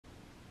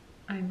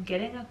I'm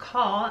getting a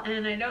call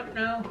and I don't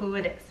know who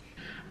it is.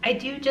 I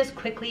do just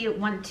quickly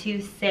want to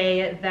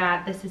say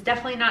that this is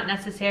definitely not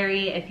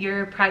necessary. If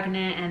you're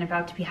pregnant and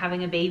about to be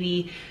having a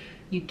baby,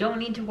 you don't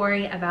need to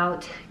worry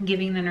about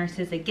giving the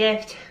nurses a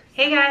gift.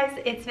 Hey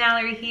guys, it's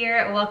Mallory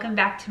here. Welcome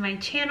back to my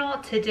channel.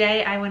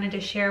 Today I wanted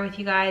to share with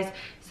you guys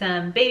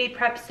some baby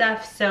prep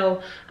stuff.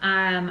 So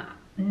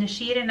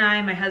Nasheed and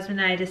I, my husband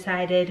and I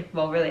decided,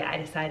 well really I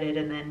decided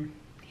and then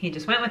he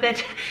just went with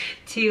it,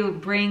 to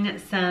bring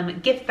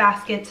some gift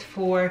baskets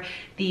for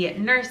the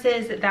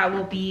nurses that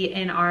will be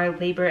in our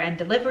labor and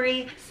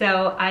delivery.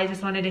 So I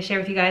just wanted to share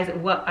with you guys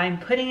what I'm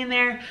putting in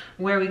there,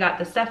 where we got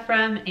the stuff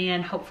from,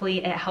 and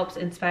hopefully it helps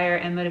inspire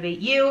and motivate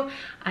you.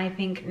 I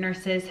think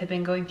nurses have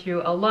been going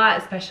through a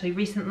lot, especially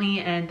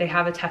recently, and they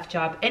have a tough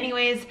job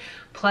anyways.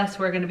 Plus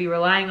we're gonna be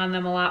relying on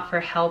them a lot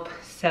for help.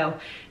 So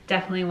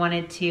definitely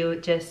wanted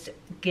to just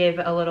give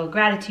a little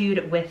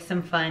gratitude with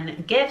some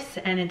fun gifts,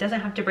 and it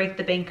doesn't have to break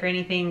the bank or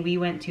anything. We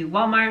went to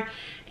Walmart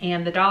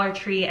and the Dollar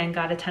Tree and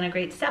got a ton of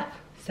great stuff.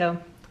 So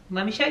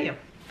let me show you.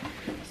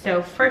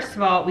 So first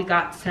of all, we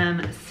got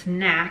some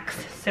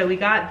snacks. So we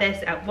got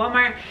this at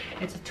Walmart.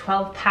 It's a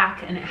 12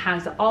 pack and it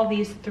has all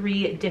these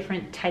 3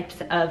 different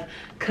types of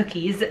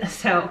cookies.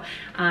 So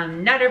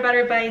Nutter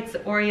Butter Bites,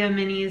 Oreo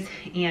Minis,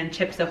 and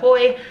Chips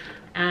Ahoy.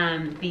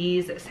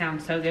 These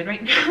sound so good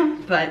right now,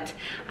 but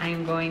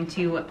I'm going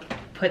to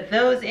put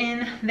those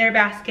in their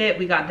basket.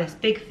 We got this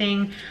big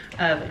thing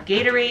of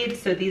Gatorades.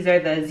 So these are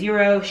the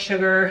 0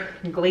 sugar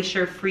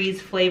glacier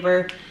freeze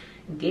flavor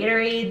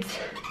Gatorades.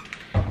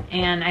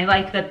 And I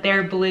like that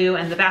they're blue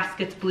and the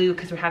basket's blue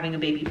because we're having a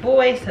baby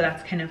boy, so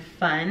that's kind of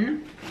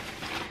fun.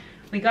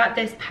 We got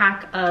this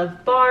pack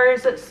of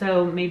bars,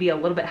 so maybe a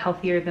little bit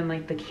healthier than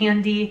like the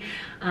candy.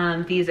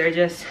 These are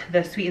just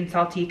the sweet and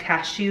salty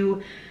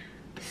cashew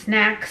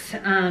snacks,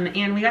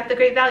 and we got the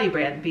Great Value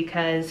brand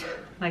because,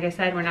 like I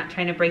said, we're not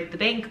trying to break the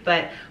bank,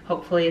 but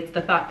hopefully it's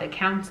the thought that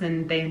counts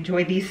and they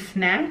enjoy these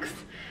snacks.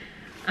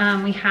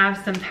 We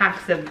have some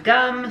packs of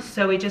gum,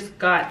 so we just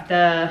got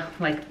the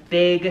like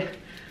big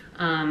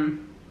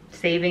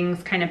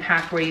savings kind of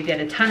pack where you get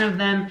a ton of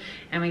them,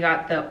 and we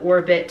got the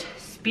Orbit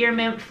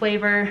spearmint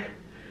flavor.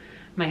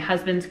 My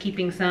husband's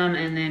keeping some,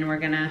 and then we're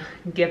gonna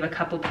give a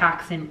couple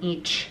packs in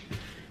each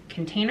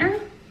container.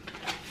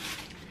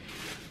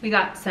 We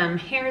got some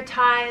hair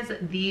ties.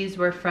 These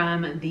were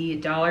from the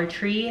Dollar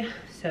Tree,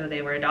 so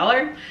they were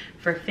 $1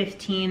 for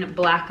 15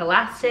 black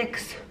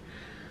elastics.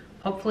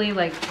 Hopefully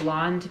like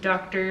blonde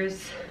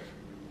doctors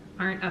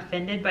aren't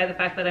offended by the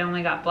fact that I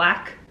only got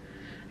black.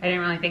 I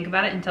didn't really think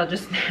about it until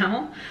just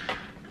now.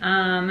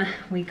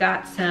 We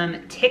got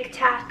some Tic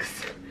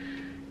Tacs.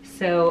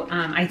 So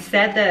I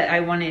said that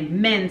I wanted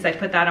mints. I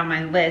put that on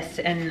my list,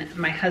 and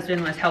my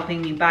husband was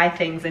helping me buy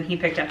things and he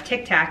picked up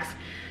Tic Tacs.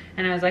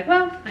 And I was like,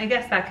 well, I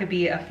guess that could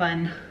be a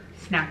fun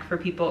snack for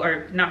people,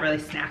 or not really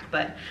snack,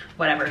 but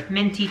whatever,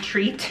 minty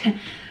treat.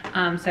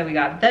 So we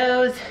got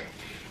those.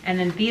 And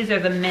then these are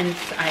the mints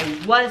I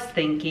was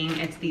thinking.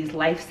 It's these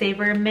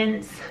Lifesaver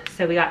mints.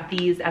 So we got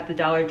these at the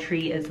Dollar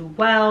Tree as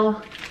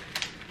well.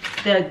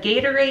 The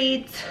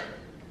Gatorades,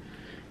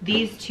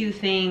 these 2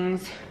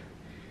 things,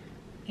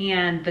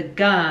 and the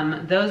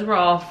gum, those were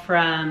all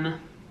from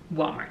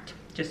Walmart,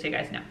 just so you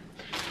guys know.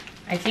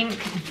 I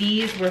think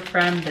these were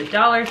from the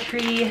Dollar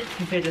Tree.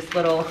 These are just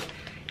little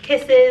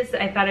kisses.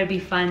 I thought it'd be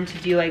fun to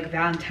do like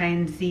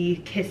Valentine's Day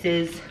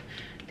kisses.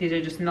 These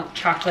are just milk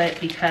chocolate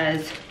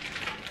because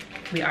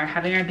we are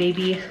having our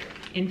baby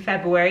in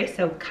February,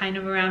 so kind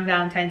of around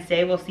Valentine's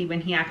Day. We'll see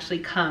when he actually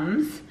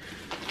comes.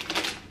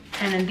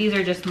 And then these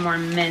are just more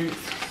mints.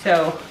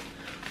 So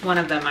one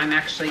of them I'm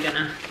actually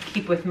gonna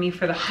keep with me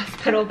for the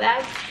hospital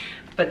bag.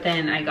 But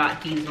then I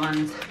got these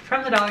ones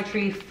from the Dollar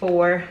Tree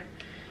for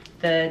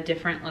the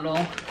different little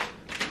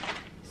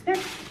snack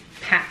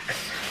packs.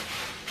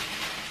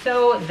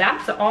 So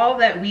that's all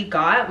that we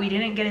got. We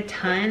didn't get a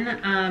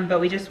ton, but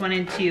we just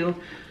wanted to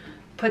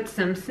put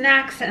some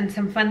snacks and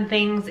some fun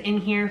things in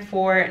here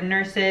for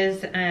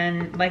nurses.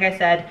 And like I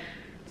said,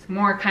 it's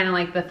more kind of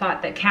like the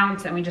thought that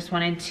counts, and we just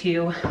wanted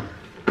to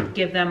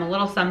give them a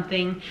little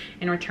something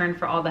in return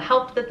for all the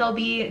help that they'll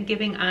be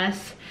giving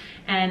us.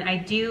 And I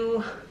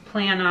do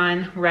plan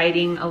on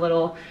writing a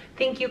little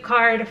thank you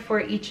card for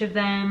each of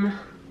them,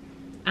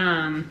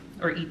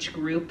 or each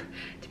group,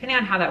 depending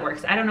on how that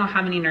works. I don't know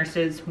how many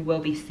nurses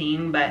we'll be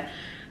seeing, but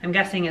I'm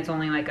guessing it's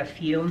only like a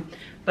few.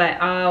 But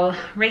I'll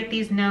write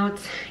these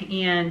notes,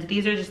 and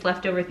these are just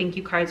leftover thank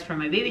you cards from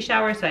my baby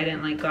shower, so I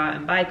didn't like go out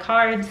and buy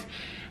cards.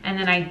 And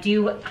then I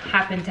do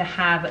happen to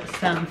have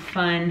some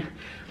fun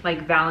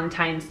like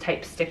Valentine's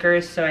type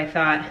stickers, so I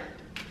thought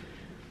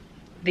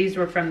these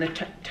were from the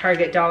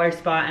Target dollar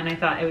spot, and I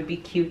thought it would be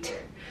cute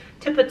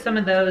to put some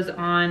of those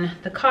on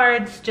the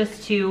cards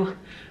just to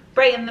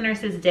brighten the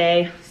nurse's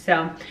day.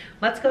 So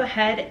let's go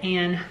ahead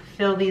and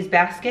fill these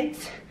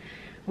baskets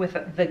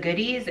with the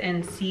goodies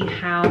and see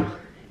how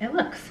it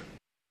looks.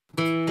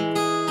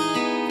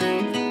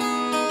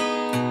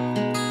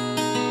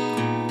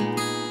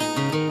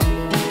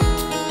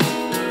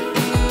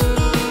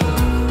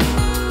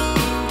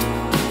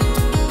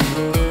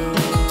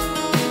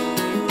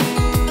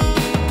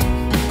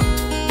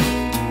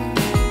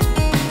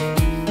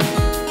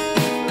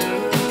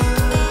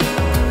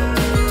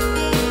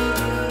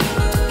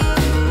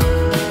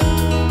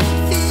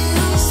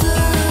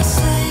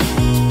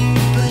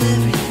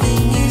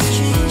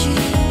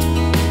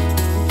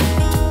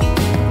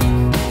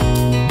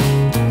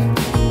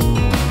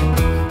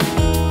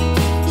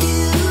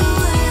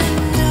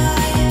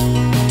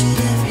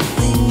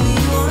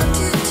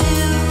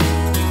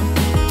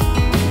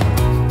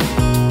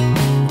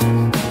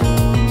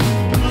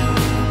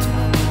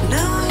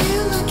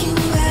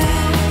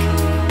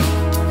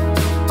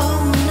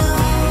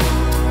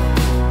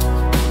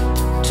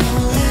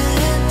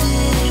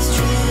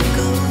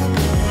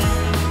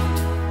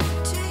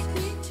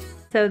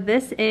 So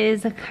this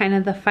is kind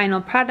of the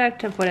final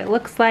product of what it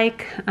looks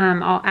like.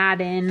 I'll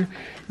add in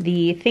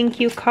the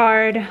thank you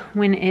card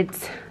when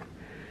it's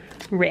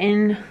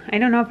written. I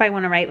don't know if I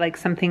want to write like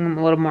something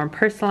a little more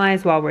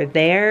personalized while we're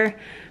there,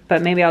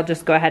 but maybe I'll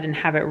just go ahead and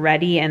have it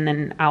ready, and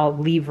then I'll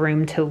leave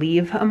room to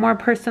leave a more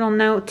personal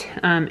note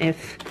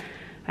if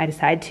I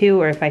decide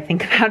to, or if I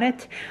think about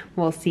it.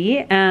 We'll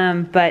see.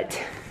 But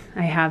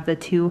I have the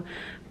 2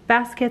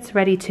 baskets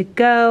ready to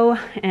go,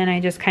 and I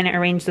just kind of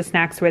arranged the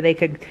snacks where they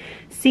could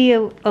see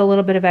a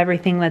little bit of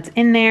everything that's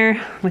in there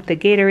with the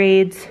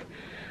Gatorades.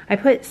 I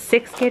put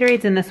 6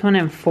 Gatorades in this one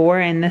and 4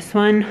 in this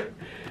one.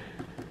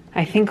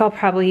 I think I'll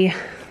probably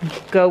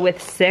go with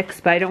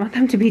 6, but I don't want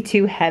them to be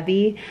too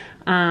heavy.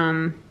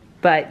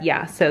 But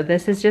yeah, so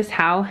this is just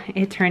how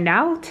it turned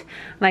out.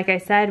 Like I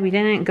said, we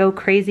didn't go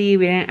crazy.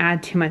 We didn't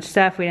add too much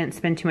stuff. We didn't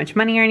spend too much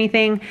money or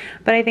anything,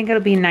 but I think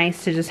it'll be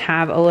nice to just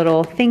have a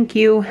little thank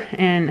you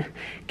and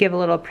give a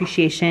little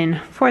appreciation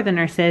for the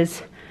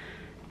nurses.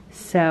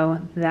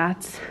 So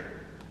that's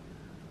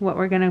what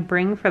we're gonna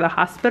bring for the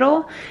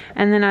hospital.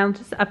 And then I'll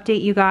just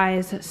update you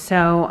guys.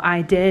 So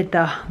I did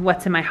the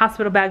what's in my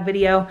hospital bag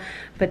video,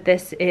 but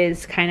this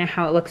is kind of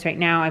how it looks right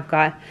now. I've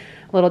got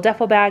little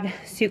duffel bag,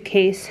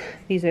 suitcase.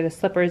 These are the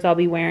slippers I'll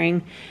be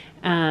wearing.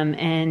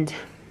 And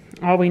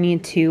all we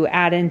need to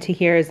add into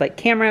here is like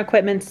camera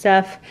equipment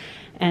stuff.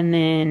 And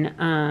then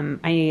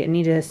I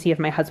need to see if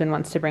my husband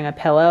wants to bring a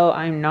pillow.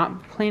 I'm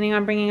not planning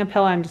on bringing a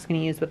pillow. I'm just gonna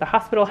use what the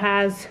hospital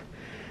has.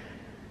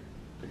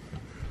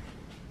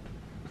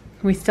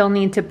 We still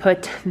need to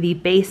put the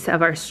base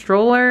of our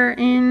stroller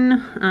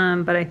in,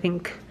 but I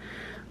think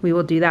we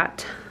will do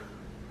that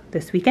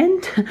this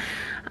weekend.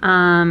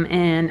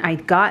 And I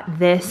got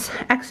this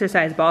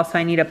exercise ball, so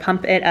I need to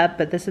pump it up,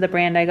 but this is the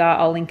brand I got.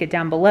 I'll link it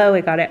down below. I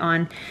got it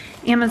on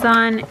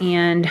Amazon,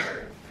 and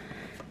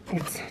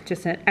it's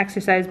just an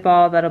exercise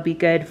ball that'll be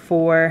good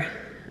for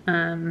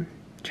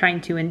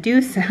trying to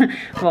induce,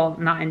 well,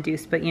 not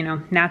induce, but you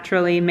know,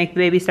 naturally make the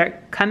baby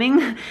start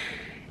coming.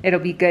 It'll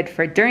be good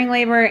for during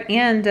labor,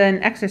 and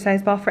an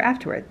exercise ball for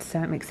afterwards. So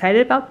I'm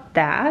excited about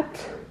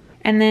that.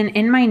 And then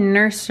in my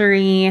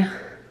nursery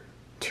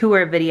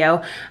tour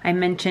video, I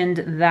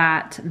mentioned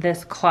that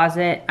this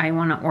closet I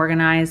want to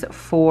organize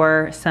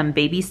for some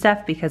baby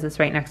stuff because it's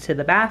right next to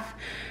the bath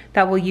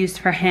that we'll use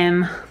for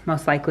him,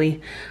 most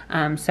likely.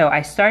 So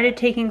I started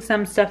taking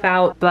some stuff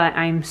out, but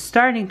I'm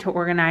starting to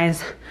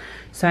organize.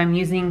 So I'm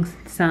using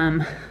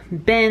some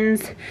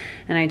bins,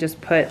 and I just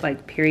put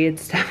like period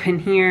stuff in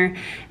here,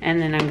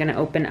 and then I'm gonna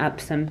open up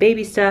some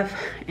baby stuff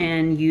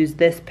and use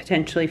this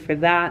potentially for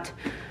that,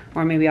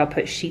 or maybe I'll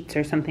put sheets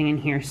or something in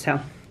here. So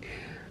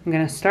I'm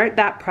gonna start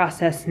that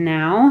process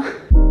now.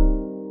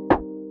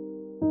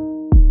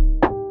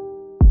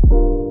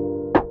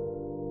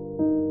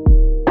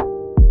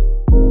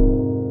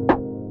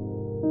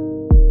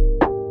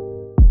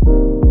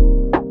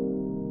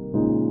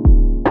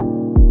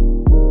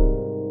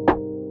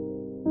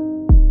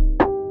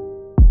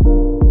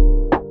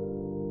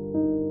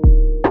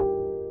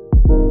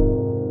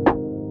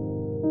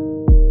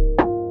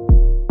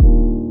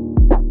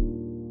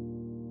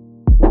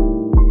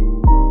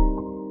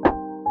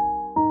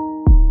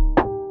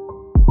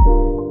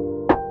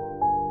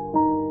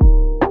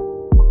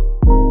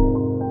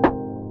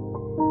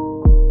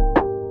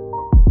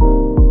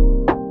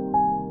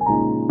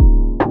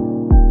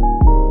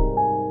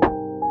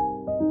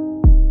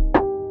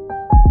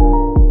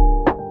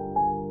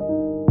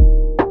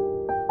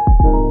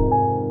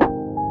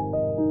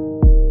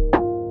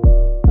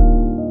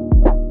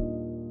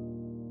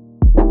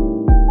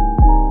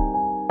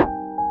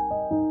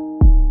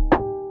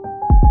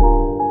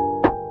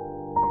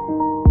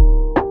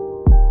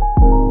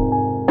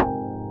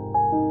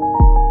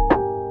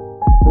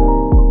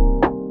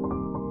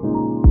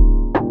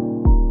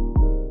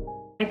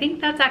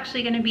 That's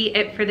actually going to be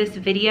it for this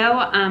video.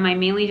 I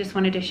mainly just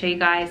wanted to show you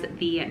guys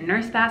the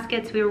nurse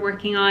baskets we were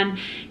working on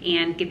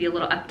and give you a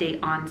little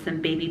update on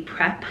some baby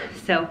prep.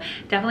 So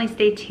definitely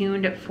stay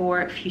tuned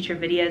for future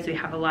videos. We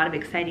have a lot of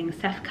exciting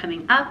stuff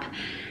coming up,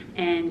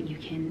 and you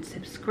can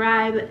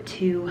subscribe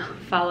to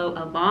follow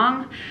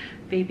along.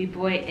 Baby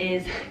boy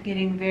is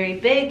getting very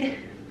big,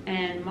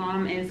 and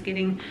mom is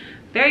getting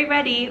very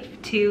ready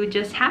to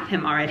just have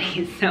him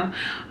already. So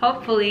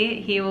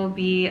hopefully he will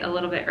be a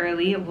little bit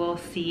early, we'll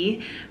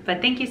see.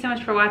 But thank you so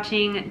much for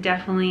watching.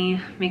 Definitely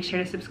make sure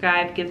to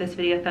subscribe, give this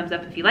video a thumbs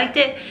up if you liked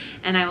it,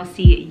 and I will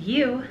see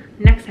you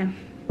next time.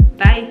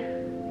 Bye.